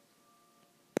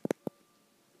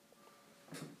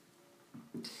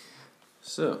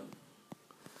So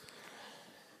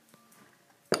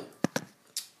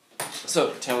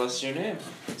tell us your name.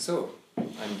 So,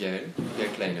 I'm Gael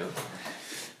Kleino.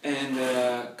 And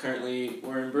currently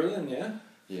we're in Berlin, yeah?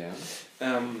 Yeah.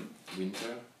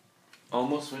 Winter.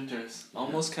 Almost winters. Yeah.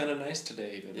 Almost kind of nice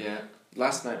today. But yeah.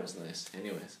 Last night was nice,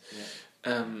 anyways.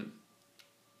 Yeah.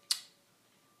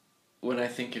 When I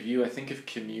think of you, I think of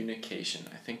communication.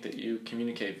 I think that you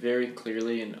communicate very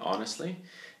clearly and honestly.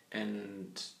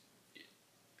 And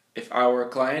if I were a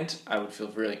client, I would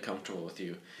feel really comfortable with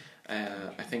you.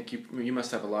 I think you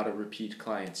must have a lot of repeat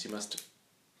clients. You must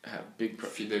have big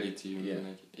fidelity.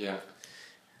 Yeah.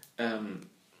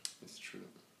 It's true.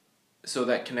 So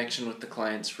that connection with the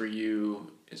clients for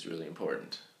you is really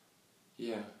important.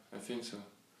 Yeah, I think so.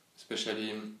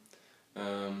 Especially,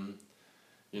 I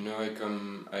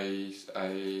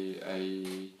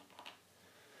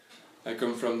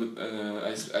come from the.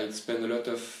 I spend a lot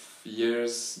of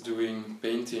years doing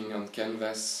painting on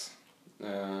canvas,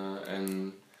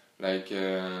 and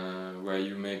where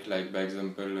you make, like, by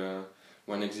example,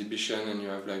 one exhibition and you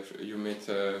have you met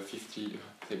 50.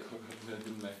 Take that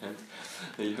in my hand.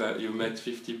 You met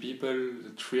 50 people,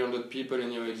 300 people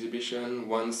in your exhibition.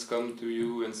 Once come to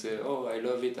you and say, "Oh, I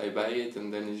love it, I buy it,"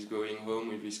 and then he's going home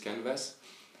with his canvas,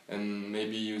 and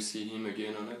maybe you see him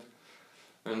again on it.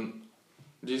 And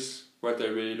this what I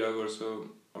really love also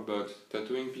about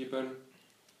tattooing people.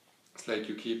 It's like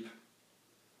you keep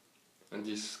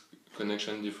this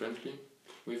connection differently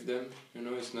with them.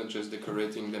 It's not just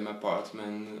decorating them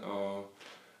apartment or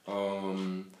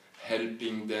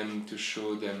helping them to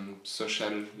show them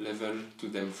social level to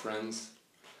them friends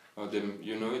or them.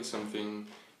 It's something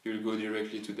you'll go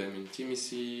directly to them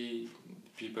intimacy.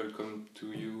 People come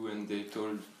to you and they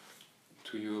told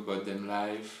to you about them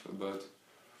life, about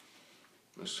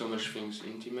so much things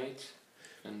intimate.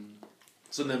 And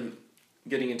so then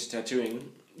getting into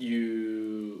tattooing,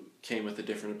 you came with a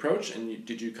different approach, and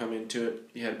did you come into it,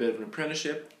 you had a bit of an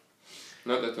apprenticeship?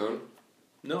 Not at all.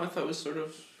 No, I thought it was sort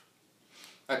of...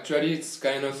 Actually, it's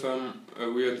kind of a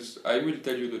weird... I will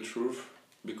tell you the truth,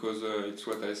 because it's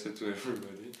what I said to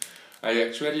everybody. I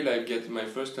actually get my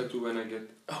first tattoo when I get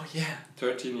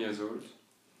 13 years old,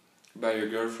 by a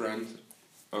girlfriend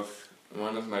of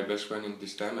one of my best friends. In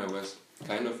this time I was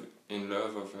kind of in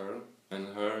love of her, and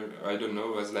her, I don't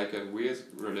know, was like a weird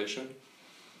relation.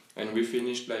 And we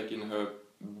finished in her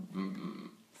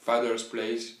father's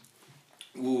place,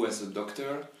 who was a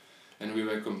doctor, and we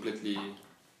were completely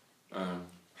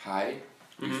high.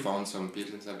 Mm-hmm. We found some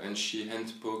pills and stuff, and she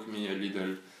hand-poked me a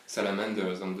little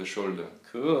salamanders on the shoulder.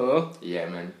 Cool. Yeah,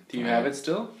 man. Do you have it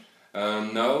still?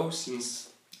 No,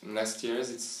 since last year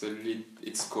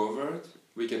it's covered.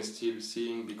 We can still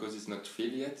see it because it's not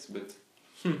filled yet, but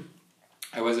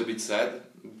I was a bit sad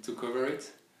to cover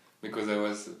it, because I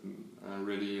was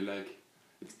really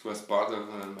it was part of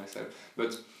myself.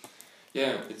 But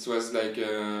yeah, it was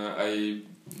I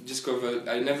discovered,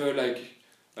 I never get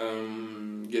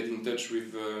in touch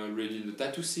with really the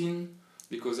tattoo scene,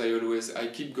 because I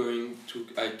keep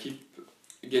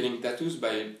getting tattoos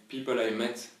by people I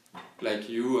met, like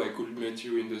you. I could meet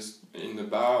you in the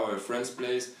bar or a friend's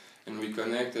place, and we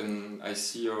connect, and I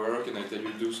see your work and I tell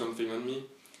you do something on me.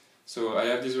 So I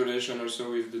have this relation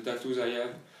also with the tattoos I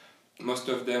have. Most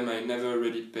of them I never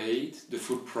really paid the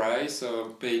full price, or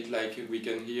paid like we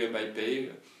can hereby pay.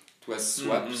 It was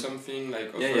swap something,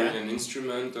 like offering an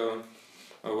instrument or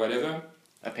whatever.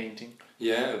 A painting.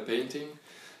 Yeah, a painting.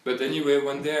 But anyway,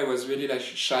 one day I was really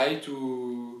shy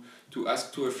to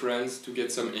ask to a friend to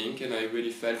get some ink, and I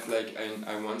really felt like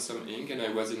I want some ink, and I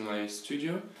was in my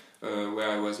studio where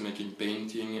I was making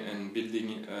painting and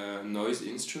building noise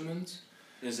instruments.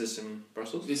 Is this in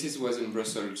Brussels? Was in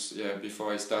Brussels, yeah,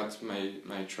 before I start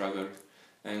my travel.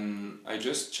 And I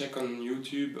just check on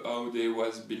YouTube how they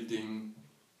was building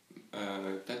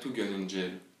tattoo gun in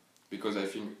gel. Because I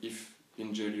think if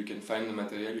in gel you can find the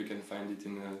material, you can find it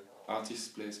in an artist's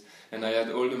place. And I had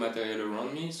all the material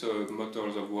around me, so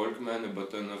motors of Walkman, a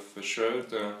button of a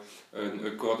shirt, a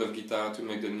cord of guitar to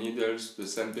make the needles, the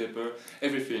sandpaper,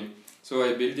 everything. So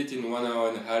I built it in 1 hour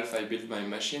and a half. I built my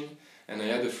machine. And I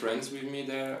had a friend with me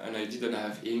there, and I didn't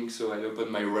have ink, so I opened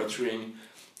my rotring.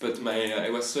 But I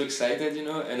was so excited,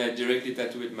 and I directly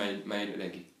tattooed my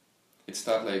leg. It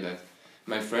started like that.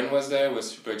 My friend was there, was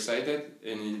super excited,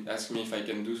 and he asked me if I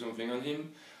can do something on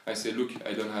him. I said, "Look,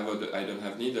 I don't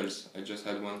have needles. I just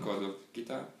had one cord of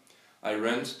guitar." I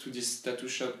ran to this tattoo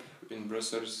shop in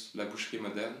Brussels, La Boucherie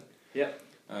Moderne. Yeah.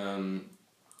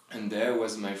 And there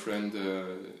was my friend.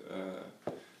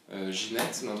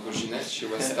 Ginette, Nandro Ginette, she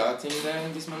was starting there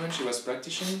in this moment, she was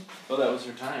practicing. Oh, that was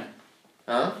her time.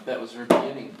 Huh? That was her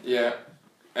beginning. Yeah.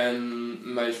 And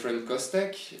my friend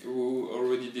Kostek, who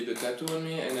already did a tattoo on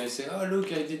me, and I say, oh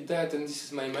look, I did that, and this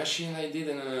is my machine I did,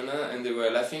 and they were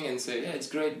laughing and say, yeah, it's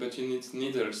great, but you need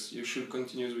needles. You should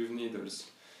continue with needles.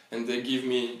 And they gave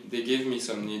me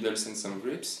some needles and some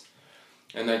grips,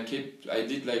 and I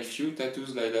did like few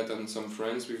tattoos like that on some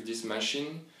friends with this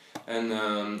machine, and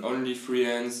only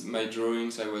freehands. My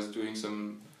drawings, I was doing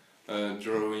some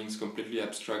drawings, completely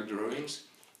abstract drawings,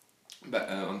 but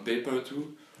on paper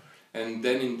too. And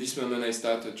then in this moment I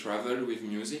started travel with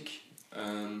music,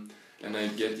 and I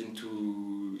get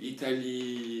into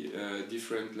Italy,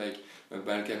 different like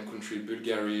Balkan country,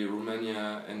 Bulgaria,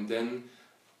 Romania, and then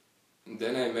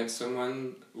I met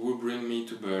someone who bring me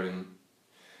to Berlin.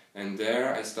 And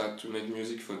there I start to make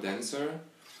music for dancer,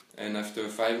 and after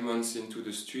 5 months into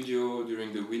the studio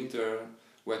during the winter,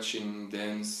 watching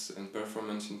dance and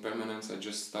performance in permanence, I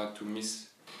just start to miss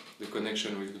the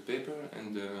connection with the paper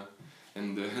and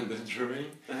the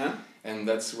drawing. And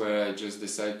that's where I just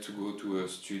decide to go to a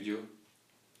studio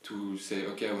to say,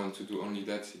 okay, I want to do only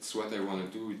that. It's what I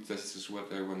want to do. This is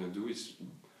what I want to do. It's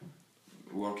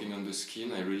working on the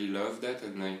skin. I really love that,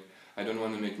 and I don't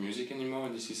want to make music anymore.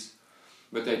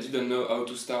 But I didn't know how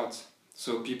to start.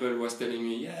 So people was telling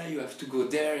me, yeah, you have to go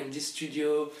there in this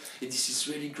studio. This is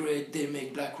really great. They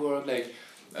make black work. Like,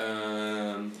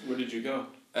 where did you go?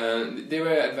 They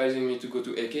were advising me to go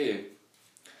to AKA.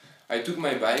 I took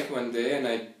my bike one day and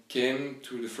I came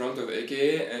to the front of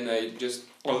AKA, and I just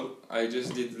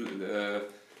did.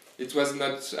 It was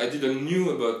not. I didn't knew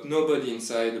about nobody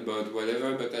inside, about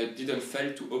whatever, but I didn't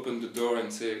fail to open the door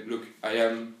and say, look, I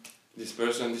am this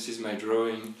person. This is my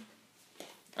drawing.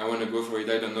 I want to go for it.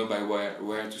 I don't know by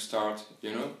where to start,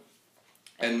 you know.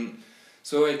 And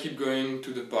so I keep going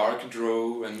to the park,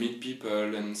 draw and meet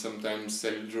people, and sometimes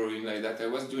sell drawing like that. I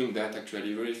was doing that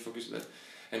actually, very focused on that.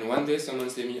 And one day someone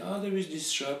said me, oh, there is this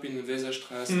shop in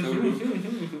Weserstraße,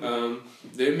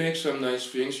 they make some nice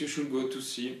things, you should go to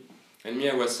see. And me,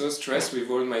 I was so stressed with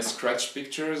all my scratch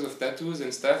pictures of tattoos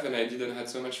and stuff, and I didn't have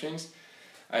so much things.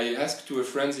 I asked to a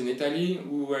friend in Italy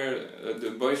who were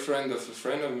the boyfriend of a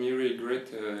friend of me, really great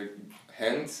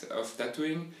hand of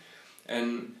tattooing.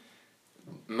 And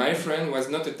my friend was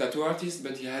not a tattoo artist,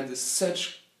 but he had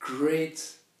such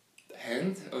great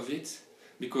hand of it,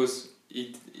 because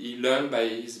he learned by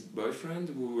his boyfriend,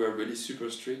 who were really super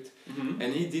strict,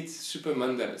 and he did super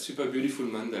beautiful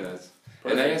mandalas. Perfect.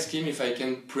 And I asked him if I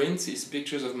can print his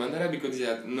pictures of mandala, because he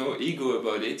had no ego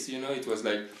about it, you know. It was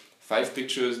like 5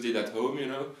 pictures did at home, you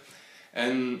know.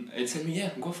 And he said me,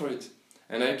 yeah, go for it.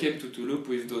 And I came to Toulouse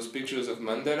with those pictures of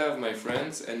mandala of my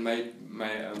friends and my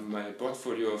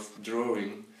portfolio of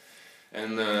drawing.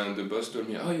 And the boss told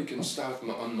me, oh, you can start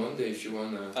on Monday if you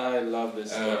want. I love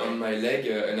this story. On my leg.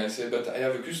 And I said, but I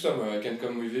have a customer. I can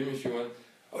come with him if you want.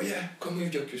 Oh yeah, come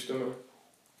with your customer.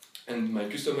 And my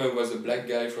customer was a black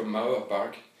guy from Mauer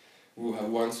Park who had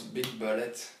once a big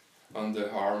bullet on the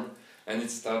arm. And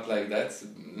it started like that.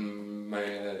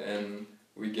 And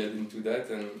we get into that.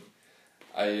 And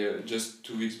I just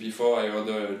 2 weeks before, I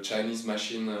ordered a Chinese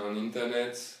machine on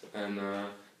internet. And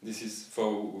this is for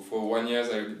 1 year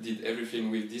I did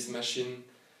everything with this machine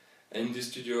in the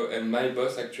studio. And my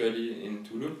boss actually in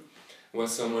Toulouse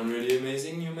was someone really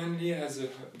amazing humanly, has a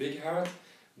big heart,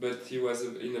 but he was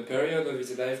in a period of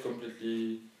his life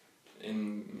completely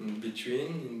in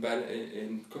between,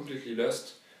 in completely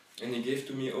lost. And he gave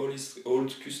to me all his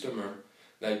old customer,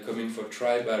 like coming for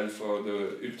tribal, for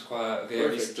the ultra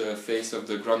realist face of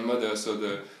the grandmother. So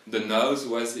the nose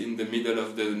was in the middle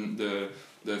of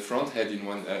the front head in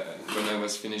one when I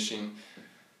was finishing.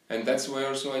 And that's where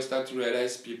also I start to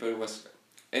realize people was,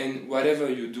 and whatever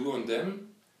you do on them,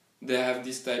 they have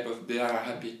this type of, they are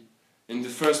happy in the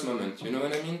first moment, you know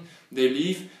what I mean? They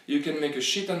leave, you can make a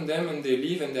shit on them and they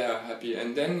leave and they are happy.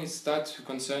 And then it starts to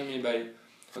concern me by,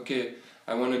 okay,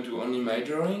 I want to do only my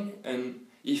drawing, and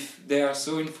if they are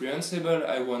so influenceable,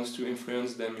 I want to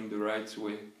influence them in the right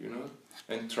way, you know?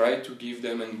 And try to give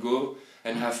them and go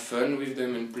and have fun with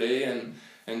them and play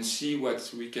and see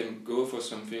what we can go for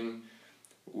something,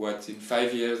 what in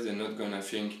 5 years they're not gonna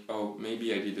think, oh,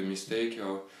 maybe I did a mistake,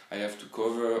 or I have to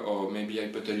cover, or maybe I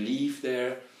put a leaf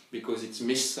there because it's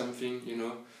missed something, you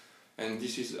know. And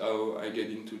this is how I get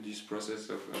into this process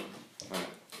of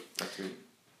tattooing.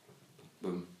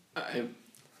 Boom.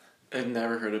 I've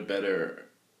never heard a better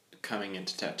coming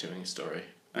into tattooing story.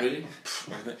 Really?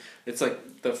 It's like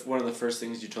one of the first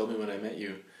things you told me when I met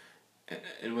you.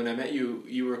 And when I met you,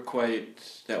 you were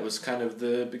quite... That was kind of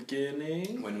the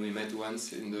beginning? When we met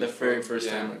once in the very first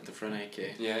time at the front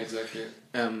AK. Yeah, exactly.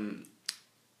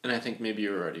 And I think maybe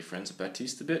you were already friends with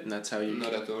Baptiste a bit, and that's how you...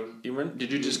 Not at all. You weren't?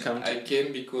 Did you just come to... I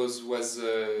came because was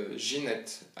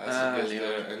Ginette as a guest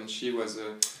there, and she was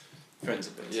a... Friends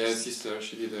of Baptiste. Yeah, sister.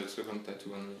 She did a second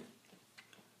tattoo on me.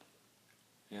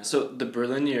 Yeah. So the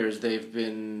Berlin years, they've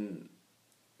been...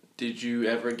 Did you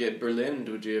ever get Berlin?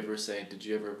 Did you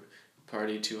ever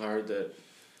party too hard that...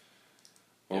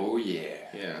 Oh yeah.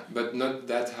 Yeah. But not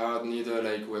that hard neither,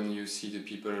 like when you see the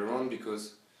people around,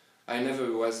 because I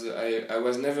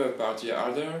was never a party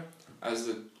harder.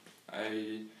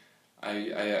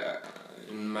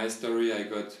 In my story I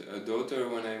got a daughter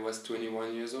when I was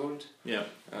 21 years old. Yeah.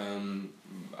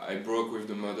 I broke with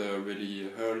the mother really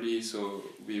early, so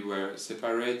we were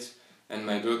separate, and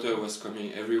my daughter was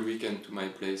coming every weekend to my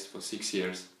place for 6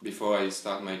 years before I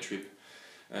start my trip.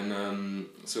 And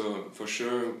so for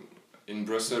sure in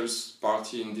Brussels,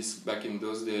 back in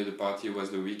those days, the party was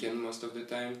the weekend most of the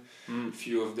time.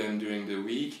 Few of them during the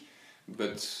week,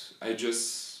 but I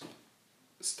just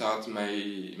start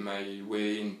my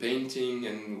way in painting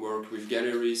and work with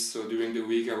galleries. So during the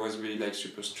week I was really like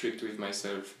super strict with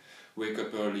myself. Wake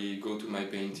up early, go to my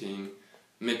painting,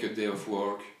 make a day of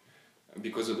work,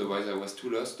 because otherwise I was too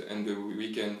lost. And the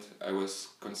weekend I was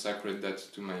consecrated that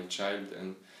to my child,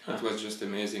 and it was just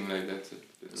amazing like that.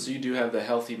 So you do have the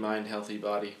healthy mind, healthy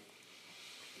body.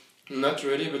 Not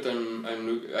really, but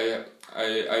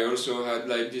I also had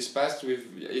like this past with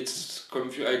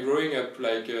I growing up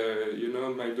like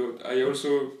my daughter. I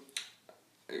also,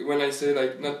 when I say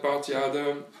like not party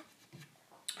harder,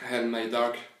 I had my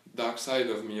dark side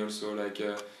of me also. Like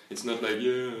it's not like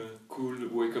cool,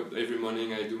 wake up every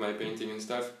morning, I do my painting and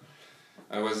stuff.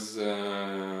 I was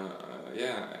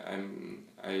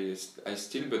I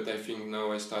still, but I think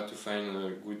now I start to find a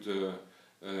good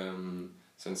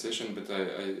sensation, but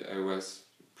I was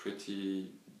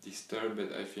pretty disturbed,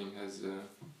 but I think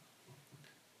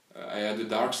I had a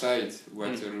dark side,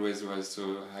 what always was.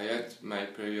 So I had my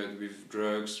period with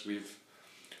drugs,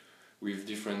 with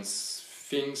different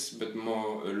things, but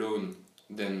more alone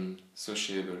than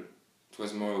sociable. It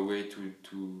was more a way to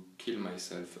kill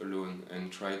myself alone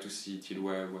and try to see till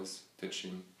where I was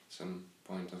touching some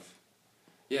point of...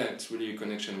 Yeah, it's really a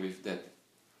connection with that.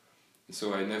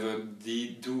 So I never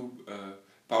did do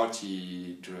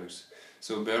party drugs.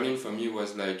 So Berlin for me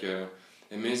was like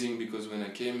amazing, because when I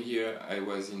came here I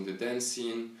was in the dance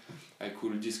scene. I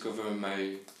could discover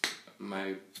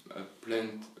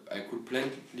I could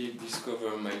plenty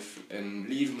discover and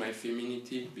live my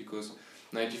femininity, because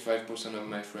 95% of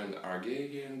my friends are gay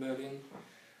here in Berlin.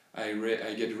 I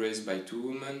get raised by 2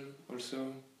 women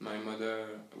also. My mother,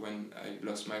 when I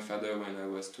lost my father when I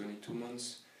was 22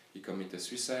 months, he committed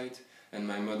suicide, and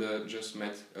my mother just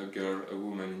met a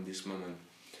woman in this moment,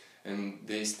 and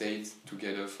they stayed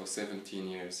together for 17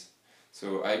 years.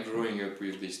 So I growing up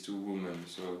with these 2 women.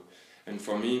 So, and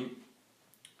for me,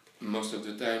 most of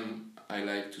the time I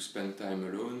like to spend time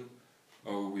alone,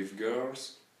 or with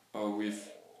girls, or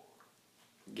with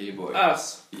gay boys.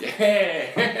 Us.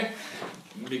 Yeah.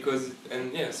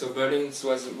 So Berlin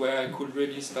was where I could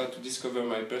really start to discover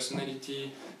my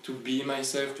personality, to be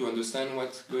myself, to understand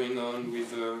what's going on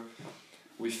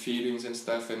with feelings and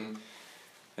stuff, and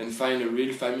find a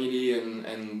real family,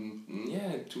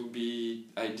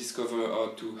 I discover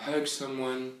how to hug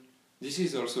someone. This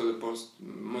is also the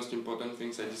most important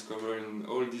things I discover in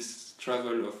all this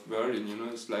travel of Berlin.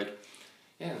 It's like,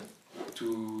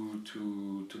 to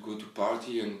go to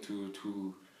party and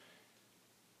to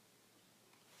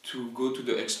go to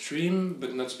the extreme,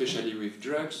 but not especially with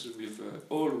drugs, with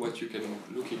all what you can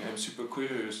looking. I'm super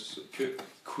curious.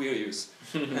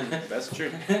 That's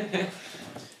true.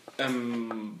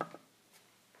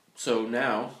 So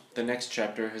now the next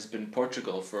chapter has been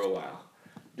Portugal for a while.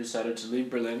 Decided to leave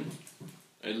Berlin,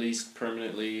 at least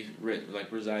permanently,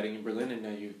 residing in Berlin, and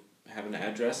now you have an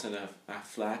address and a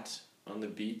flat on the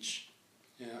beach.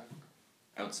 Yeah.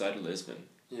 Outside of Lisbon.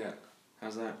 Yeah.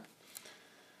 How's that?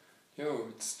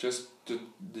 It's just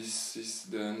this is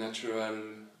the natural.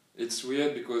 It's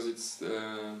weird because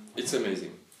it's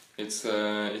amazing. It's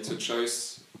a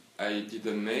choice I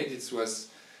didn't make. It was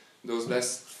those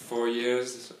last 4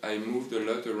 years I moved a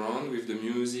lot around with the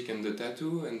music and the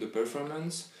tattoo and the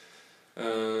performance.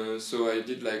 So I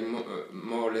did like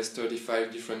more or less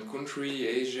 35 different countries: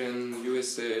 Asian,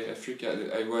 USA, Africa.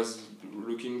 I was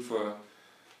looking for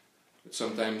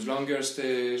sometimes longer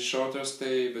stay, shorter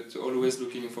stay, but always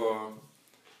looking for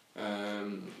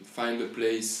find a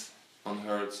place on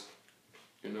earth,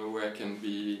 where I can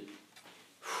be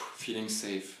feeling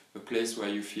safe, a place where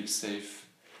you feel safe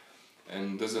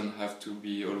and doesn't have to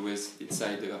be always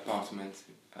inside the apartment.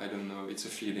 I don't know, it's a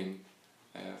feeling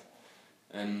I have.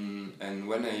 And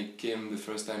when I came the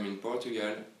first time in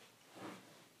Portugal,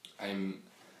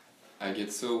 I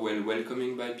get so well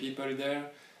welcoming by people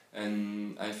there,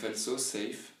 and I felt so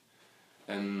safe,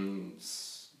 and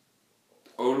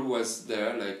all was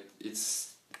there. Like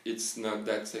it's not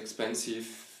that expensive.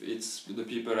 It's the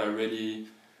people are really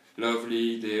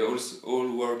lovely. They also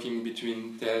all working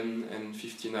between 10 and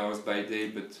 15 hours by day,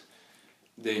 but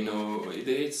they know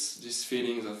it's this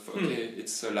feeling of okay,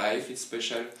 it's alive, it's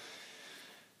special.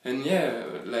 And yeah,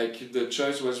 like the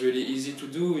choice was really easy to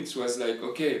do. It was like,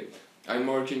 okay, I'm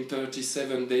working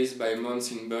 37 days by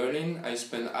month in Berlin. I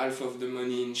spend half of the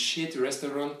money in shit,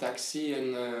 restaurant, taxi,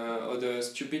 and other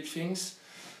stupid things.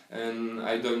 And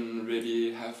I don't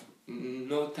really have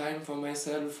no time for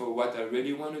myself, for what I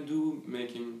really want to do,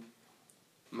 making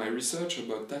my research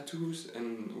about tattoos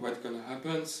and what's gonna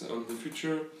happen on the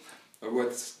future, or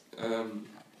what's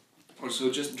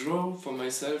also just draw for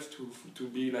myself to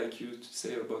be like you to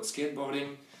say about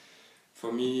skateboarding.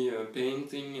 For me,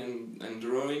 painting and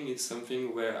drawing is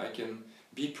something where I can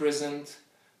be present,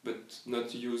 but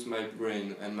not use my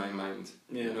brain and my mind.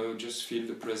 Yeah. You know, just feel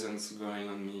the presence going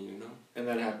on me. You know. And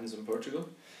that happens in Portugal?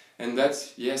 And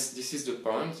that's, yes, this is the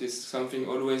point. It's something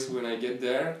always when I get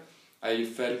there, I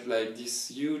felt like this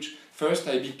huge. First,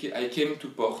 I came to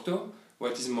Porto,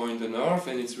 what is more in the north,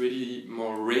 and it's really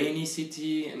more rainy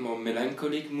city and more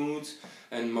melancholic mood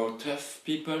and more tough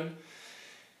people.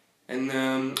 And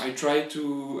I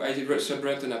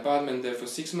rent an apartment there for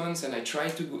 6 months, and I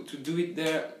tried to do it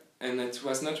there, and it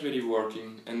was not really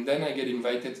working. And then I get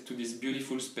invited to this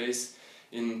beautiful space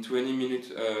in 20 minutes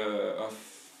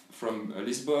from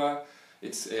Lisboa.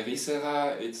 It's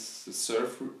Ericeira. It's a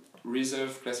surf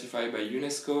reserve classified by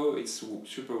UNESCO. It's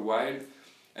super wild,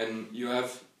 and you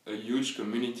have a huge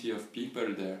community of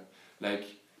people there,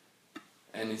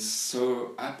 and it's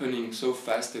so happening so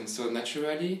fast and so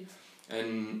naturally.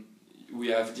 And we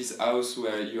have this house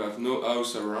where you have no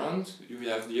house around, you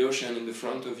have the ocean in the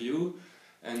front of you,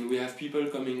 and we have people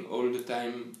coming all the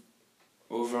time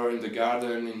over in the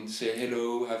garden and say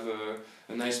hello, have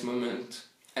a nice moment.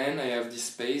 And I have this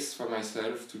space for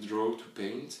myself to draw, to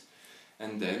paint.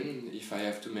 And then if I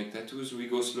have to make tattoos, we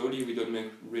go slowly, we don't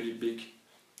make really big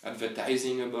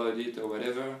advertising about it or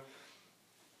whatever,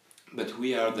 but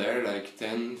we are there like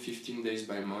 10-15 days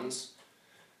by month,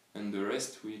 and the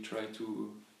rest we try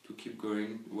to keep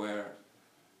going. Where,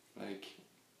 like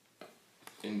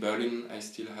in Berlin, I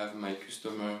still have my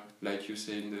customer, like you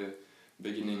say in the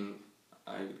beginning.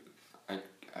 I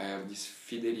have these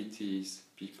fidelities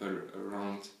people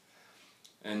around,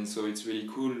 and so it's really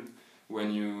cool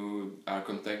when you are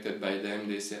contacted by them.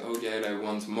 They say, "Oh, Gaël, I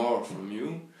want more from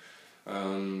you."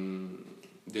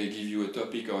 They give you a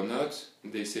topic or not.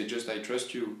 They say, just I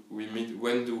trust you. We meet.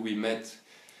 When do we met?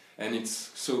 And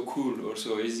it's so cool,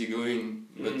 also easygoing.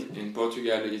 But in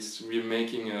Portugal, it's we're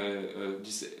making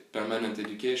this permanent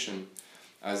education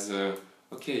as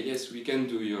okay, yes, we can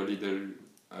do your little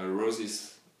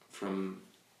roses from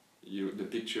you, the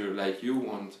picture like you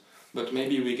want. But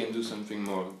maybe we can do something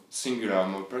more singular,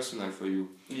 more personal for you.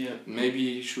 Yeah.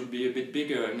 Maybe it should be a bit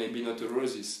bigger, maybe not a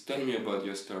roses. Tell me about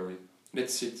your story.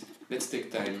 Let's sit. Let's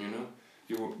take time. You know.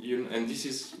 You and this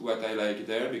is what I like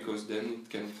there, because then it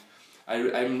can.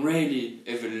 I'm really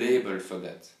available for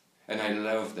that, and I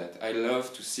love that. I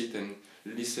love to sit and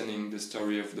listening the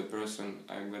story of the person.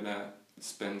 I'm gonna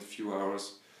spend few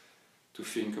hours to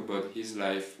think about his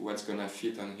life, what's gonna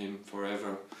fit on him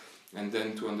forever, and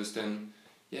then to understand.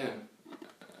 Yeah,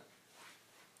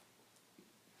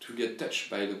 to get touched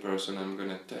by the person I'm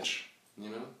gonna touch, you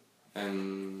know?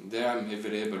 And there I'm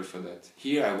available for that.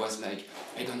 Here I was like,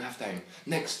 I don't have time.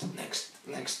 Next.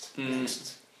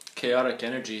 Chaotic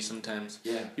energy sometimes.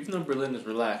 Yeah. Even though Berlin is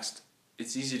relaxed,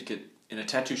 it's easy to get in a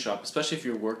tattoo shop, especially if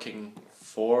you're working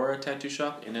for a tattoo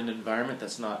shop in an environment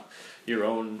that's not your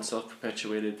own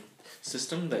self-perpetuated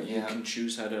system that you can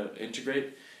choose how to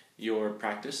integrate your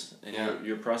practice and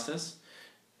your process.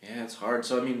 Yeah, it's hard.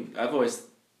 So, I mean,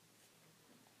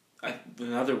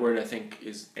 another word I think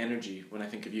is energy. When I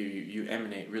think of you, you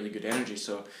emanate really good energy.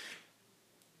 So,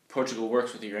 Portugal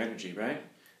works with your energy, right?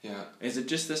 Yeah. Is it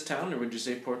just this town, or would you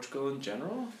say Portugal in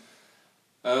general?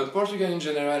 Portugal in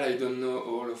general, I don't know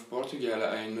all of Portugal.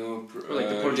 I know like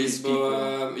the Portuguese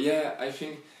Lisboa. Yeah, I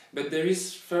think. But there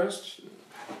is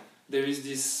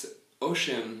this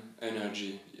ocean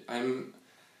energy.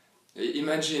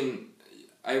 Imagine,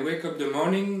 I wake up the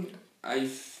morning, I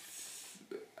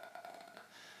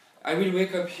will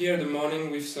wake up here the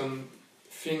morning with some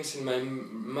things in my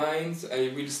mind.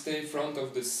 I will stay in front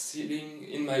of the ceiling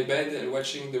in my bed and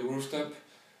watching the rooftop,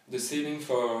 the ceiling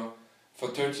for for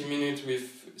 30 minutes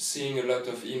with seeing a lot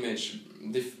of image,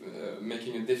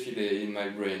 making a défilé in my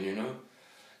brain, you know.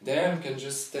 There I can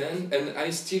just stand, and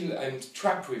I'm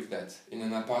trapped with that in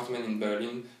an apartment in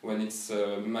Berlin when it's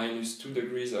 -2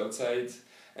 degrees outside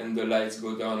and the lights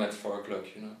go down at 4 o'clock,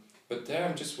 you know. But there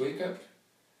I just wake up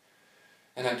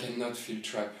and I cannot feel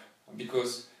trapped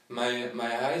because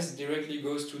my eyes directly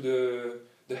goes to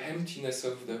the emptiness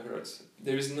of the earth.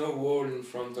 There is no wall in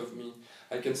front of me.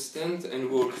 I can stand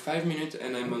and walk 5 minutes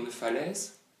and I'm on the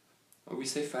falaise. We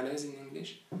say falaise in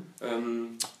English.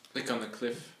 Like on the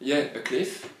cliff. Yeah, a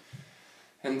cliff.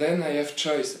 And then I have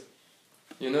choice.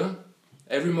 You know?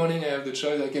 Every morning I have the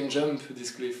choice, I can jump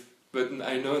this cliff. But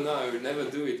I know now I will never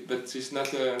do it. But it's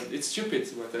not, it's stupid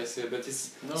what I say, but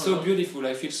it's beautiful.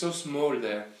 I feel so small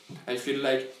there. I feel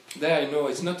like, there I know,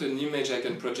 it's not an image I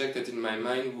can project it in my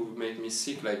mind would make me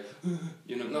sick, like,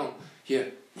 you know, no.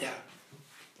 Here, yeah.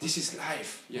 This is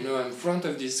life. You know, I'm in front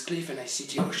of this cliff and I see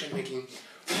the ocean making...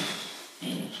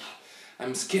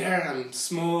 I'm scared, I'm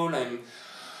small, I'm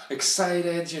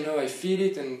excited, you know, I feel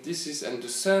it, and this is, and the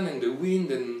sun and the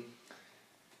wind,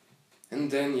 and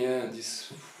then, yeah,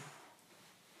 this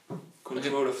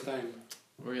control of time.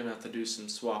 We're gonna have to do some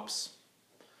swaps.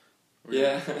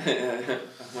 Yeah,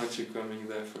 I want you coming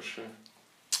there for sure.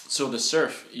 So the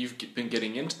surf, you've been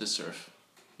getting into the surf.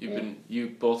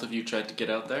 Both of you tried to get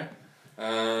out there?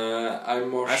 I'm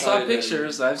more shy. I saw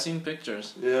pictures, I've seen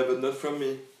pictures. Yeah, but not from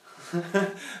me.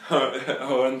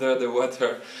 or under the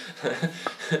water.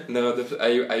 No,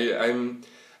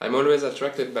 I'm always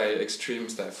attracted by extreme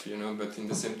stuff, you know, but in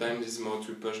the same time this is more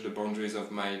to push the boundaries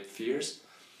of my fears.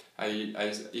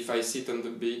 If I sit on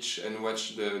the beach and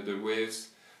watch the waves,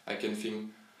 I can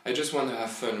think, I just want to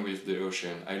have fun with the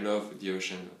ocean. I love the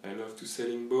ocean. I love to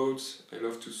sail in boats, I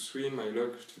love to swim, I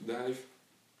love to dive.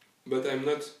 But I'm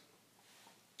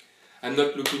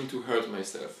not looking to hurt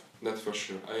myself. That's for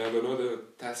sure. I have another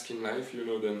task in life, you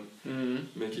know, than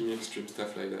making extreme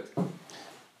stuff like that.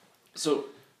 So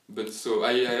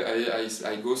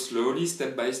I go slowly,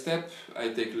 step by step. I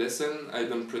take lesson. I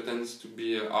don't pretend to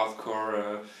be a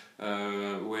hardcore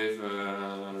wave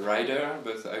rider,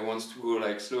 but I want to go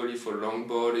like slowly for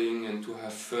longboarding and to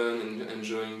have fun and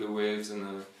enjoying the waves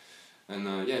and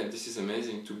yeah, this is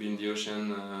amazing to be in the ocean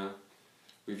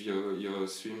with your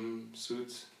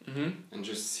swimsuit. And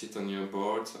just sit on your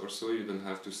board or so, you don't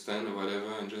have to stand or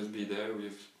whatever, and just be there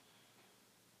with...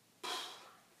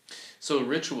 So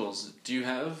rituals, do you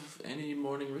have any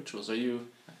morning rituals?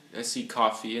 I see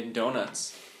coffee and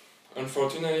donuts.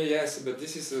 Unfortunately, yes, but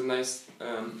this is a nice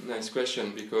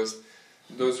question, because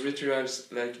those rituals,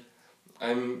 like,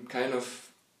 I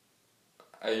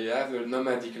have a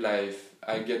nomadic life.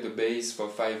 I get the base for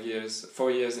 4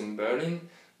 years in Berlin,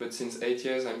 but since 8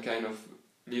 years I'm kind of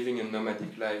living a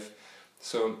nomadic life.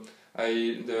 So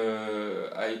I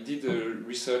did a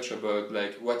research about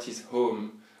like what is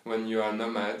home when you are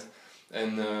nomad,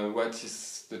 and what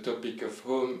is the topic of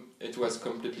home. It was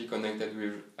completely connected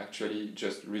with actually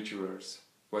just rituals.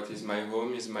 What is my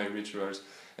home is my rituals.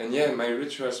 And yeah, my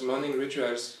rituals, morning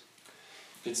rituals,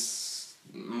 it's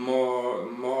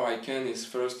more I can is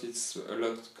first it's a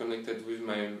lot connected with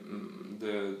my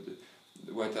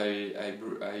what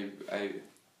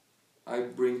I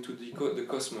bring to the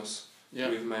cosmos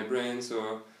with my brain.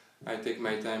 So I take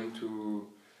my time to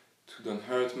don't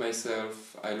hurt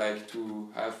myself. I like to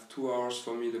have 2 hours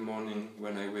for me the morning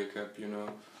when I wake up, you know,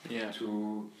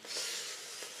 to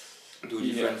do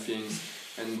different things.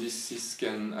 And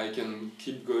I can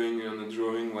keep going on a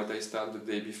drawing what I start the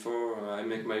day before. I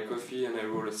make my coffee and I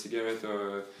roll a cigarette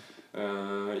or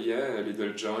a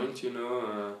little joint, you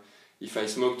know. If I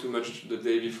smoke too much the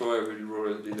day before, I will roll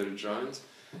a little joint.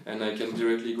 And I can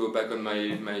directly go back on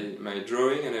my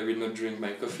drawing, and I will not drink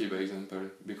my coffee, for example,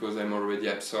 because I'm already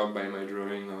absorbed by my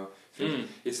drawing.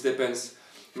 It depends.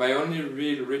 My only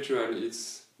real ritual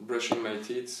is brushing my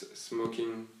teeth,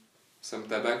 smoking some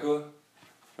tobacco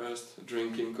first,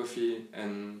 drinking coffee,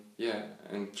 and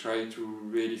try to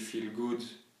really feel good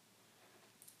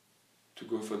to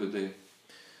go for the day.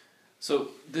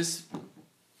 So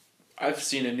I've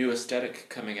seen a new aesthetic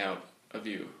coming out of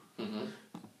you.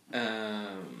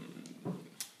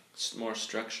 It's more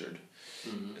structured.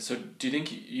 So do you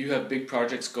think you have big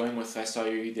projects going with, I saw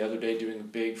you the other day doing a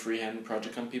big freehand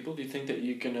project on people. Do you think that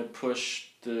you're going to push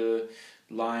the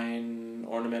line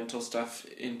ornamental stuff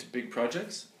into big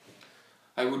projects?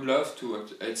 I would love to.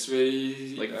 It's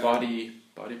really... Like body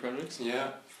projects?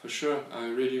 Yeah, for sure. I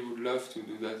really would love to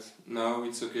do that. Now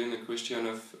it's again a question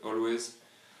of always...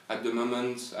 At the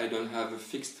moment I don't have a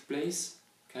fixed place,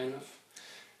 kind of.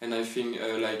 And I think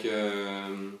like a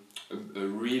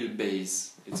real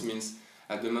base. It means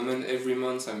At the moment, every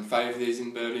month I'm 5 days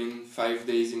in Berlin, 5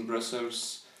 days in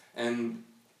Brussels, and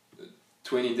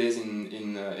 20 days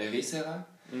in Ericeira.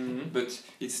 But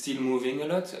it's still moving a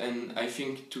lot, and I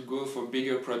think to go for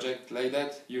bigger project like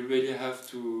that, you really have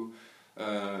to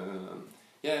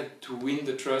to win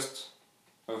the trust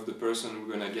of the person who's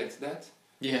gonna get that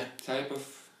type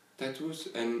of tattoos.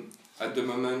 And at the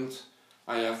moment,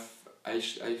 I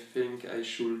think I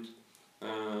should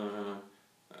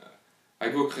I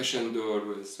go crescendo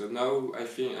always. So now I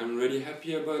think I'm really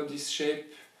happy about this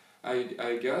shape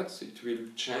I got. It will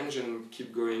change and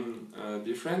keep going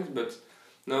different, but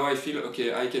now I feel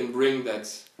okay, I can bring that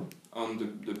on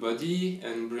the body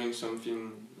and bring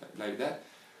something like that.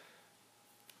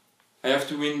 I have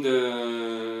to win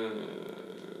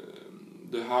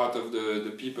the heart of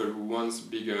the people who wants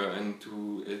bigger, and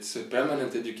it's a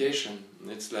permanent education.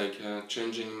 It's like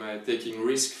taking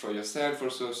risk for yourself,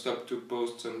 also stop to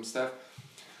post some stuff.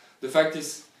 The fact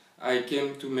is, I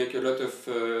came to make a lot of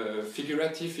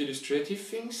figurative, illustrative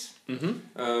things.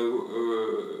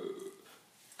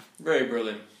 Very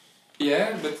Berlin.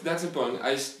 Yeah, but that's the point.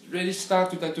 I really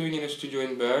started tattooing in a studio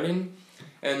in Berlin,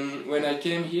 and when I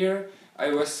came here,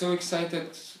 I was so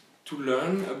excited to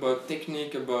learn about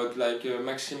technique, about like a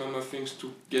maximum of things,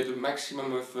 to get a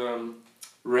maximum of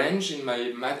range in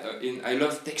my I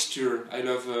love texture. I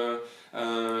love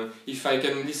if I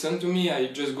can listen to me, I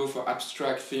just go for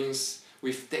abstract things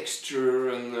with texture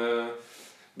and.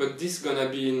 But this gonna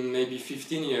be in maybe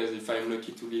 15 years if I'm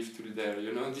lucky to live till there.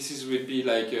 You know, this will be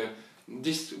like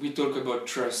this. We talk about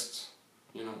trust.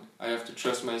 You know, I have to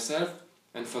trust myself,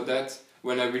 and for that,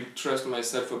 when I will trust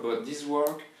myself about this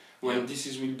work, when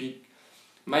will be,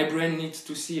 my brain needs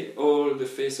to see all the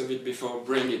face of it before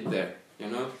bring it there. You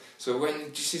know, so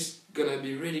when this is gonna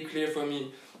be really clear for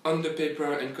me on the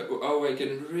paper and how I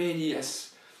can really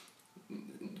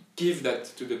give that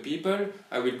to the people,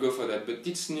 I will go for that. But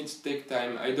this needs to take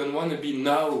time. I don't want to be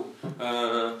now,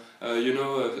 a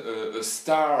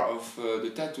star of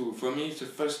the tattoo. For me, it's the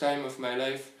first time of my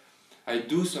life I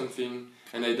do something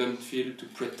and I don't feel to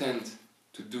pretend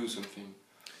to do something.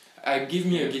 Give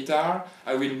me a guitar,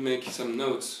 I will make some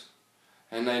notes,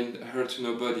 and I hurt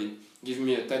nobody. Give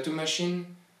me a tattoo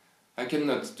machine, I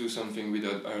cannot do something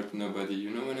without hurt nobody. You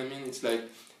know what I mean? It's like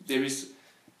there is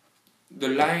the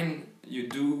line you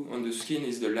do on the skin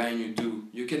is the line you do.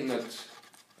 You cannot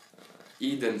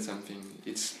hidden something.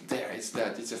 It's there. It's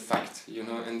that. It's a fact. You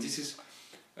know. And this is.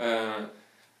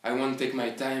 I want to take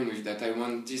my time with that. I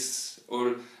want this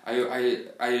all. I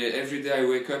every day I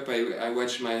wake up. I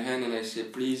watch my hand and I say,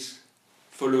 please,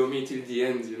 follow me till the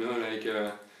end. You know, like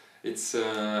it's.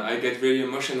 I get very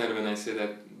emotional when I say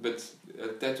that. But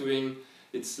tattooing,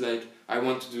 it's like I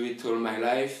want to do it all my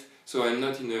life. So I'm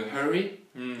not in a hurry.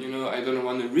 You know, I don't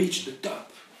want to reach the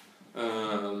top.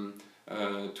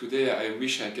 Today I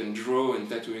wish I can draw and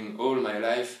tattooing all my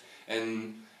life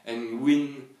and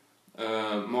win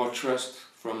more trust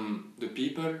from the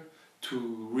people to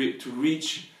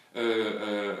reach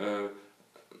a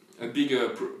bigger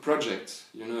project,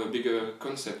 you know, a bigger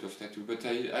concept of tattoo. But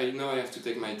I know I have to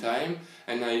take my time,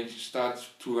 and I start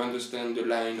to understand the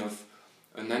line of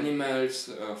an animal,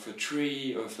 of a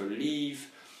tree, of a leaf.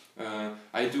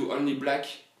 I do only black.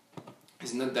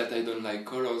 It's not that I don't like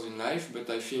colors in life, but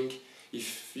I think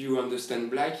if you understand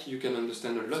black, you can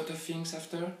understand a lot of things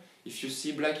after. If you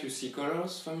see black, you see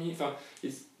colors. For me,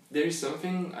 there is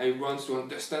something I want to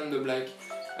understand the black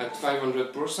at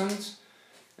 500%,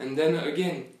 and then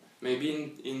again, maybe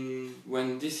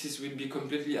when will be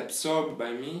completely absorbed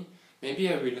by me, maybe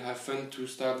I will have fun to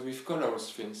start with colors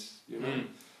things. You know,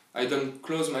 I don't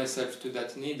close myself to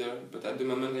that neither. But at the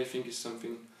moment, I think it's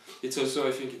something. It's also,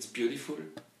 I think it's beautiful,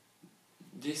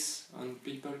 this on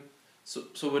people.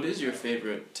 So what is your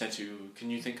favorite tattoo? Can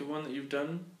you think of one that you've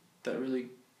done that really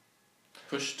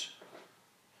pushed?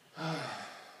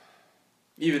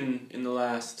 Even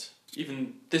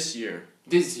this year.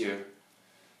 This year.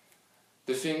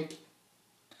 The thing,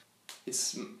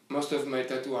 most of my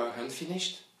tattoos are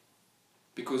unfinished,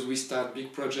 because we start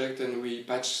big project and we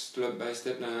patch step by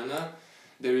step,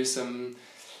 There is some.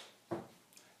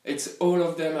 It's all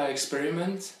of them are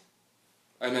experiment,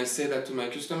 and I say that to my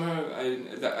customer.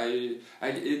 I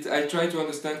try to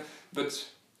understand, but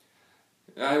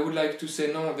I would like to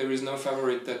say no. There is no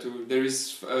favorite tattoo. There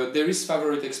is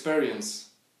favorite experience.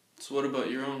 So what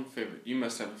about your own favorite? You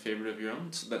must have a favorite of your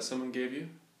own that someone gave you,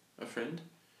 a friend.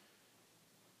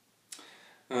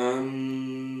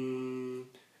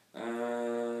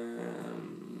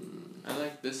 I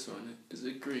like this one. Is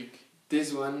it Greek?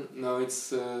 This one, no,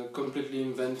 it's completely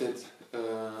invented.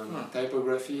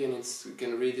 typography, and you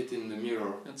can read it in the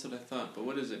mirror. That's what I thought, but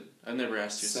what is it? I never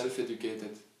asked you.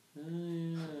 Self-educated.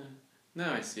 Yeah.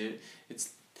 Now I see it.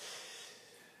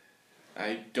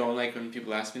 I don't like when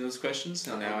people ask me those questions,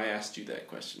 and now I asked you that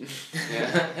question.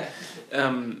 Yeah.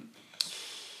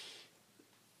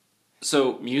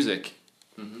 So music.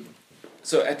 Mm-hmm.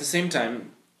 So at the same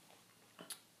time,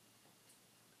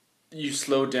 you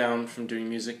slowed down from doing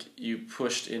music. You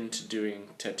pushed into doing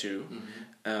tattoo,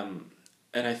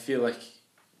 and I feel like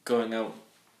going out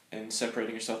and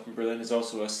separating yourself from Berlin is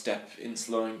also a step in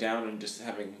slowing down and just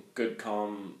having good,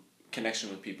 calm connection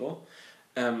with people.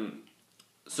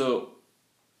 So,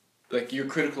 like, your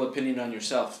critical opinion on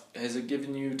yourself, has it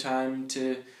given you time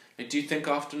to, like, do you think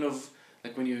often of,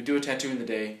 like, when you do a tattoo in the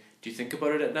day, do you think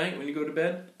about it at night when you go to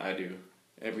bed? I do,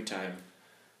 every time.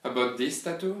 About this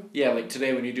tattoo? Yeah, like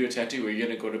today when you do a tattoo, are you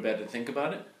gonna go to bed and think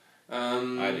about it?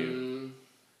 I do.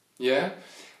 Yeah,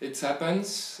 it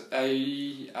happens.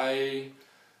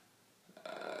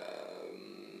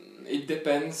 It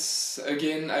depends.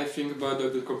 Again, I think about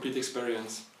the complete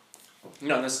experience.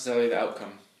 Not necessarily the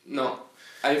outcome. No.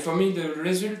 For me, the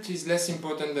result is less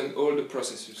important than all the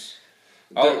processes.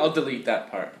 I'll delete that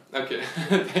part. Okay,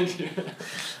 thank you.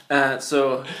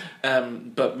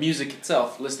 But music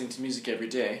itself, listening to music every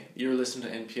day. You were listening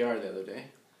to NPR the other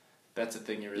day. That's a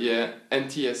thing you really... Yeah,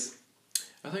 NTS.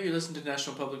 I thought you listened to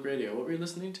National Public Radio. What were you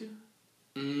listening to?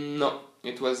 No,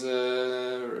 it was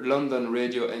London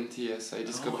Radio NTS. I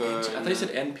discovered... I thought you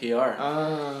said NPR.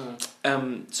 Ah.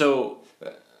 So,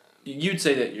 you'd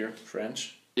say that you're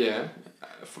French. Yeah,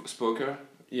 spoker.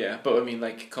 Yeah, but I mean,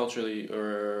 like, culturally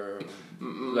or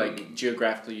like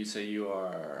geographically, you say you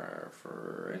are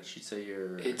French. You say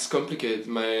you're. It's complicated.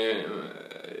 My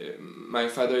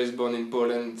father is born in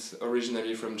Poland,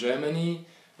 originally from Germany.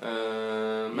 You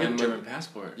have a German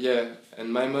passport. Yeah,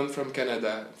 and my mom from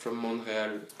Canada, from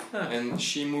Montreal, Huh. and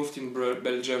she moved in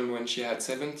Belgium when she had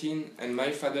 17, and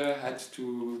my father had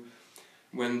to,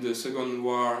 when the Second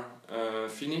War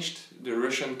finished, the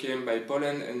Russian came by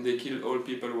Poland and they killed all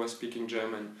people who were speaking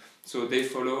German. So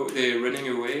they're running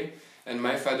away, and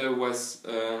my father was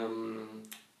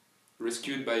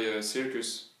rescued by a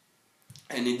circus,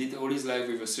 and he did all his life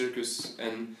with a circus.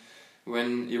 And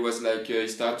when he was like, he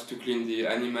started to clean the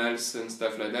animals and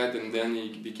stuff like that, and then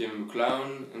he became a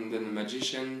clown and then a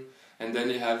magician, and then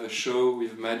he have a show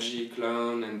with magic,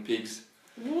 clown and pigs.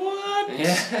 What?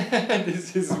 Yeah,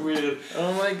 this is weird.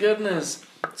 Oh my goodness.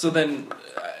 So then,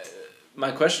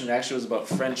 my question actually was about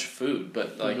French food,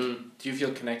 but like, do you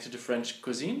feel connected to French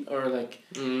cuisine or like?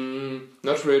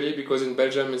 Not really, because in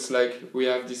Belgium it's like we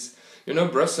have this. You know,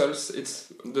 Brussels,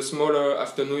 it's the smaller,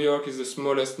 after New York, is the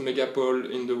smallest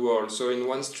megapole in the world. So in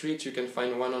one street you can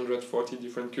find 140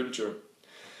 different cultures.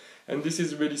 And this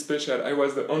is really special. I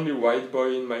was the only white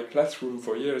boy in my classroom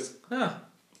for years. Ah.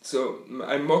 So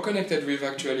I'm more connected with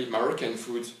actually Moroccan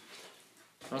food.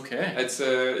 Okay.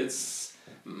 It's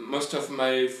most of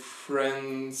my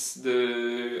friends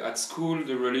at school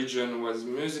the religion was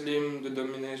Muslim, the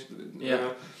domination.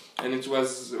 Yeah. And it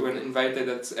was when invited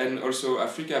and also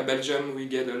Africa, Belgium, we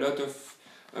get a lot of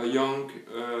young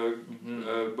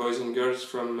boys and girls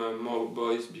from more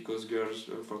boys, because girls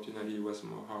unfortunately was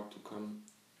more hard to come,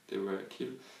 they were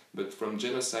killed, but from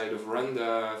genocide of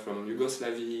Rwanda, from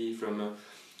Yugoslavia, from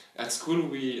at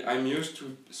school I'm used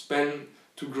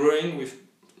to growing with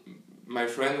my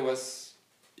friend was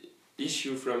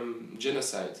issue from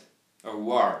genocide or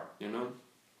war, you know.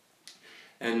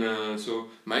 And so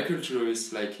my culture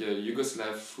is like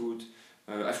Yugoslav food,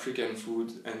 African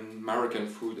food, and Moroccan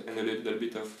food, and a little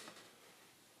bit of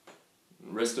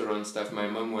restaurant stuff. My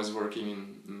mom was working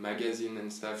in magazine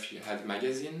and stuff. She had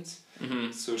magazines,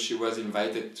 so she was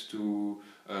invited to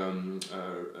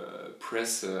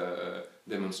press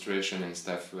demonstration and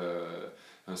stuff.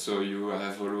 So you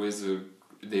have always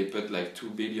they put like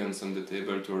 2 billion on the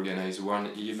table to organize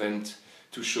one event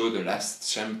to show the last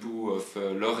shampoo of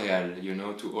L'Oreal, you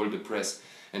know, to all the press.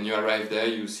 And you arrive there,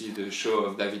 you see the show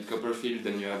of David Copperfield,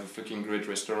 and you have a fucking great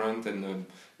restaurant and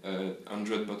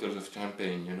 100 bottles of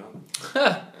champagne, you know.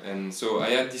 And so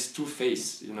I had this two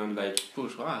face, you know, like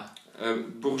bourgeois.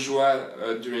 Bourgeois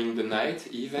during the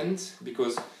night event,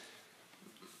 because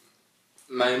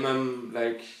my mom,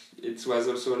 like, it was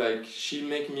also like she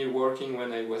made me working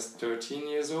when I was 13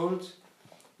 years old,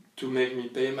 to make me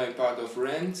pay my part of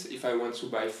rent. If I want to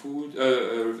buy food,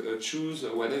 shoes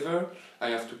or whatever, I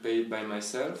have to pay it by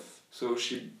myself. So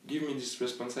she gave me this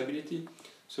responsibility.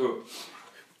 So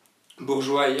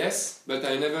bourgeois, yes, but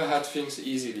I never had things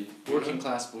easily. Working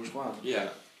class bourgeois. Yeah.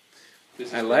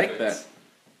 I like that.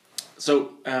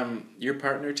 So your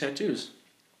partner tattoos,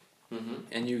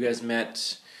 and you guys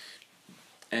met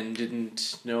and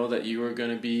didn't know that you were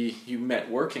going to be, you met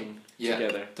working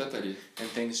together. Totally. And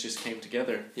things just came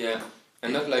together. Yeah.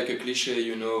 And not like a cliche,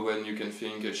 you know, when you can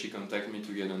think she contact me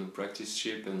to get on a practice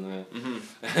ship and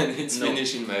and it's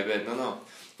finished in my bed. No.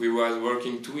 We were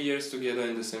working 2 years together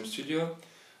in the same studio,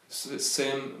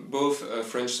 same, both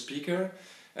French speaker,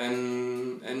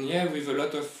 and yeah, with a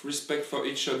lot of respect for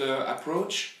each other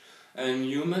approach and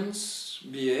humans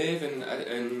behave and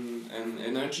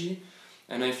energy,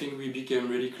 and I think we became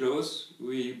really close.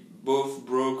 We both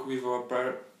broke with our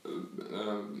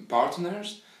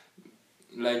partners,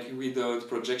 like without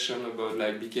projection about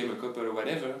like became a couple or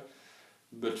whatever,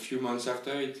 but few months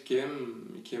after it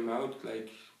came out like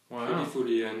pretty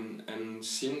fully, and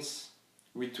since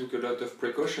we took a lot of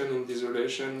precaution in this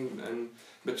relation,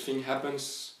 but thing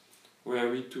happens where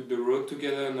we took the road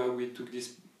together. Now we took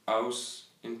this house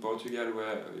in Portugal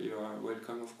where you are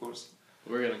welcome, of course.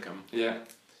 We're gonna come. Yeah,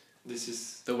 this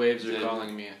is the waves are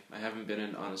calling me. I haven't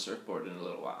been on a surfboard in a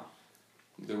little while.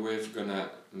 The wave gonna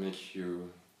make you.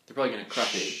 They're probably gonna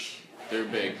crush it. They're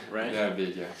big, right? They're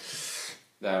big, yeah.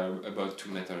 They're about 2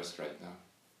 meters right now,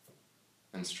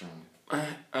 and strong.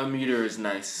 A meter is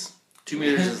nice. 2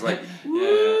 meters is like.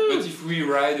 Yeah, but if we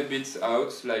ride a bit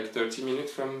out, like 30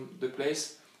 minutes from the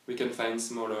place, we can find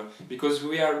smaller, because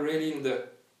we are really in the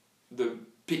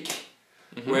peak,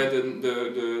 where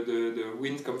the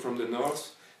wind comes from the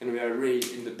north, and we are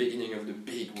really in the beginning of the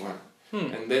big one.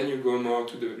 And then you go more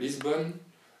to the Lisbon,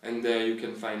 and there you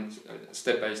can find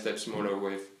step by step smaller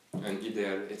wave, and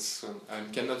ideal. It's I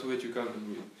cannot wait to come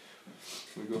and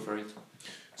we go for it.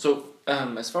 So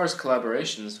as far as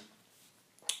collaborations,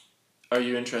 are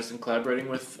you interested in collaborating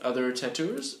with other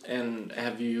tattooers? And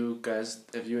have you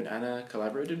and Anna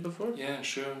collaborated before? Yeah,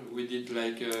 sure. We did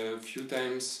like a few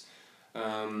times.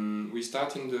 We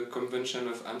start in the convention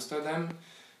of Amsterdam.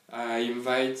 I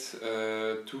invite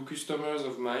 2 customers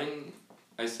of mine.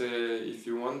 I say, if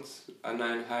you want, Anna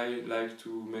and I like to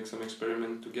make some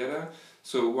experiment together.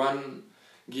 So one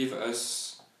give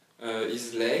us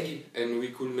his leg, and we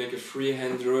could make a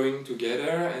freehand drawing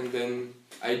together, and then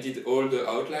I did all the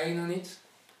outline on it,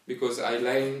 because I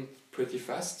line pretty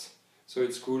fast, so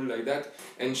it's cool like that,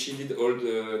 and she did all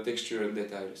the texture and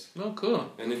details. Oh,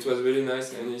 cool. And it was really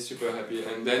nice, and he's super happy.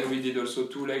 And then we did also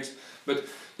 2 legs, but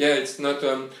yeah, it's not,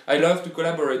 I love to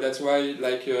collaborate, that's why,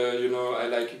 like, you know,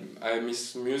 I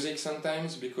miss music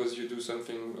sometimes, because you do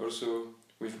something also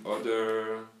with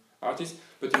other artists,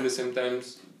 but in the same time,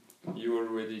 you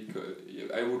already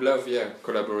I would love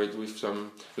collaborate with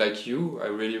some like you. I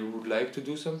really would like to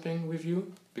do something with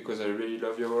you, because I really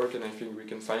love your work, and I think we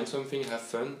can find something, have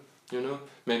fun, you know,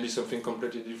 maybe something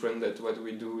completely different than what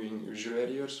we do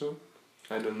usually also.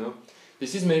 I don't know,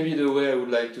 this is maybe the way I would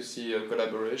like to see a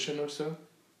collaboration also,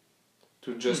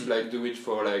 to just like do it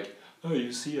for like, oh,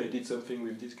 you see, I did something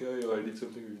with this guy, or I did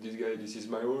something with this guy, this is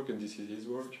my work and this is his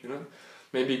work, you know.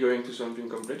 Maybe going to something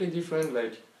completely different,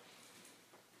 like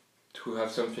to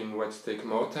have something what take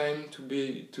more time to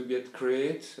get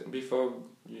create before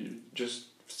you just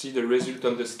see the result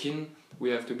on the skin. We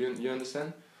have to be, you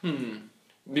understand?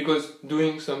 Because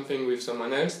doing something with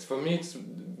someone else, for me,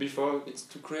 it's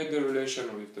to create the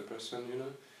relation with the person, you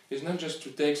know. It's not just to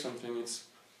take something,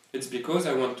 it's because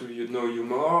I want to know you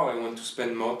more, I want to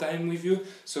spend more time with you,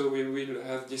 so we will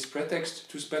have this pretext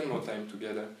to spend more time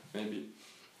together, maybe.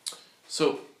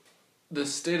 So, the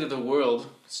state of the world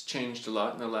has changed a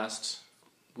lot in the last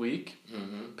week,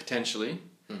 potentially.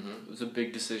 It was a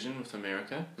big decision with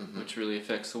America, which really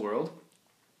affects the world.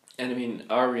 And I mean,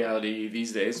 our reality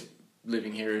these days,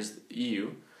 living here, is the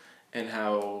EU, and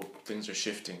how things are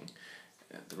shifting.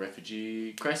 The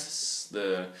refugee crisis,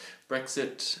 the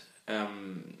Brexit,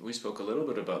 we spoke a little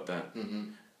bit about that.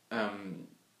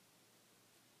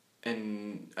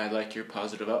 And I like your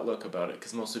positive outlook about it,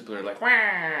 because most people are like,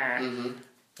 wah!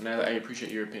 And I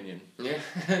appreciate your opinion. Yeah,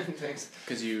 thanks.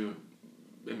 Because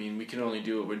we can only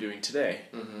do what we're doing today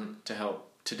to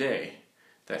help today.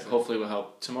 That hopefully will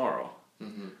help tomorrow.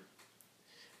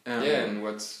 And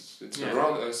it's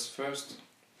around us first.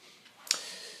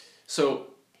 So,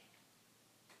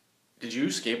 did you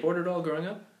skateboard at all growing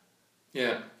up?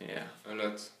 Yeah. Yeah. A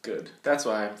lot. Good. That's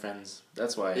why I'm friends.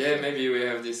 That's why. Yeah, maybe we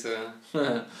have this...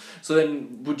 So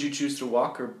then, would you choose to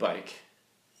walk or bike?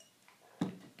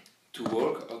 To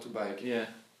walk or to bike? Yeah.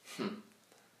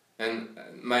 And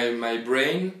my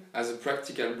brain, as a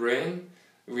practical brain,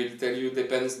 will tell you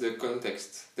depends the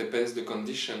context, depends the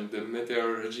condition, the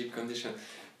meteorological condition.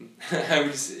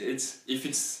 If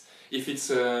it's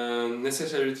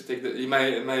necessary to take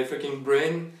my fucking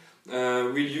brain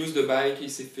will use the bike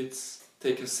if it's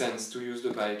take a sense to use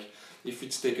the bike. if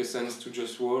it takes a sense to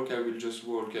just walk, I will just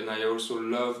walk. And I also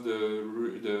love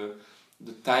the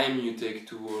time you take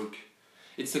to walk.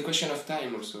 It's a question of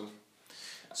time also.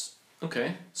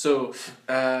 Okay, so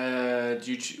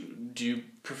do you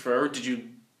prefer? Did you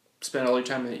spend all your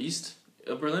time in the east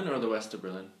of Berlin or the west of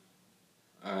Berlin?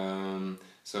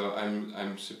 So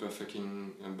I'm super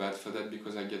fucking bad for that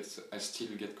because I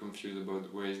still get confused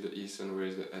about where is the east and where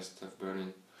is the east of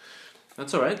Berlin.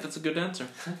 That's all right. That's a good answer.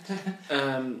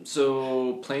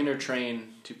 So plane or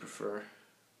train do you prefer?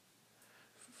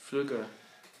 Flüger.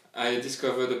 I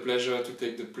discovered the pleasure to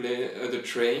take the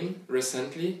train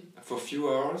recently for few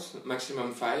hours,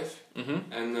 maximum 5,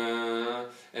 and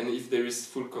if there is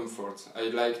full comfort, I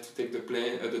like to take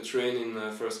the train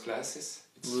in first classes.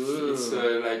 It's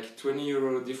like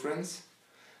 €20 difference,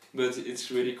 but it's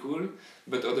really cool.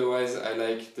 But otherwise, I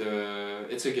like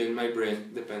it's again my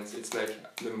brain depends. It's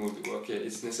like the mood. Okay,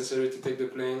 it's necessary to take the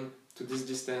plane to this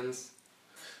distance.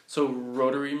 So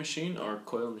rotary machine or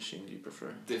coil machine do you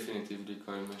prefer? Definitively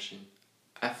coil machine.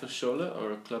 Afterschole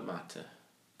or Club Mate?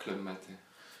 Club Mate.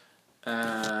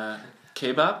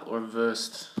 Kebab or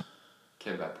Wurst?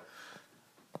 Kebab.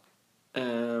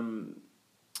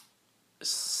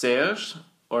 Serge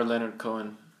or Leonard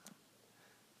Cohen?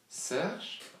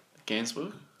 Serge?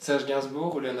 Gainsbourg? Serge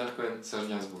Gainsbourg or Leonard Cohen? Serge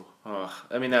Gainsbourg. Oh,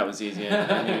 I mean that was easy.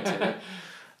 I knew you'd say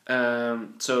that.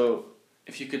 So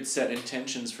if you could set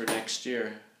intentions for next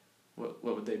year, what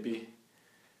would they be?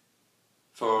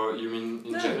 For you mean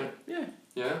in general? Yeah.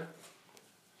 Yeah.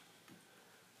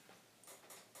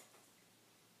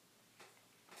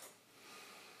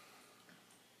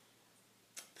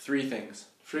 Three things.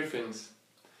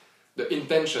 The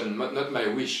intention, not my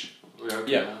wish.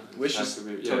 Yeah, wish is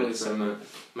totally similar.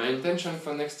 My intention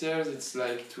for next year is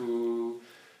like to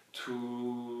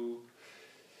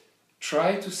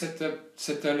try to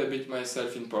settle a bit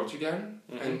myself in Portugal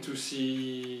and to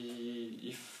see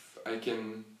if I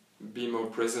can be more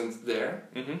present there.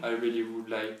 I really would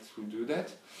like to do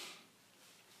that.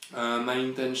 My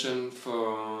intention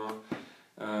for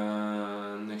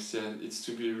next year is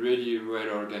to be really well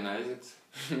organized.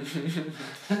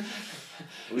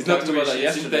 It's not to wish,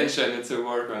 it's intention, it's a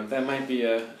work on. That might be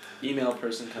a email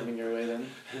person coming your way then.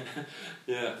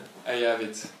 Yeah, I have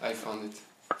it. I found it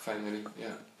finally.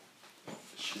 Yeah,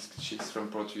 she's from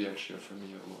Portugal. She offered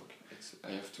me her work.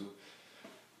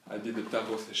 I did a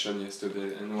tarot session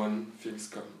yesterday, and one thing's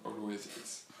come always.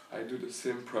 I do the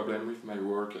same problem with my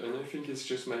work, and I think it's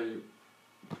just my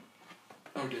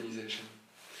organization.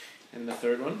 And the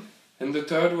third one? And the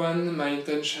third one, my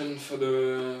intention for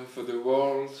the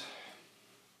world,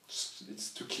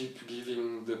 it's to keep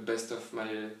giving the best of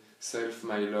myself,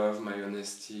 my love, my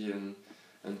honesty, and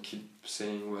keep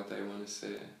saying what I want to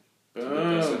say to the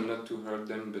person, not to hurt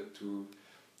them, but to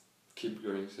keep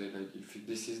going. Say like, if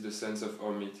this is the sense of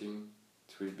our meeting,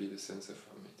 it will be the sense of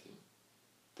our meeting.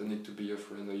 Don't need to be your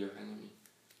friend or your enemy.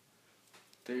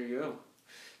 There you go.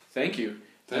 Thank you.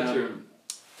 Thank you.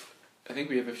 I think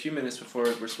we have a few minutes before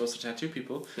we're supposed to tattoo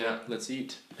people. Yeah. Let's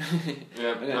eat.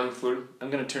 Yeah, I'm full. I'm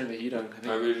going to turn the heat on.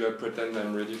 I will pretend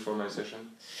I'm ready for my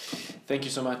session. Thank you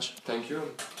so much. Thank you.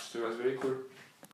 It was very cool.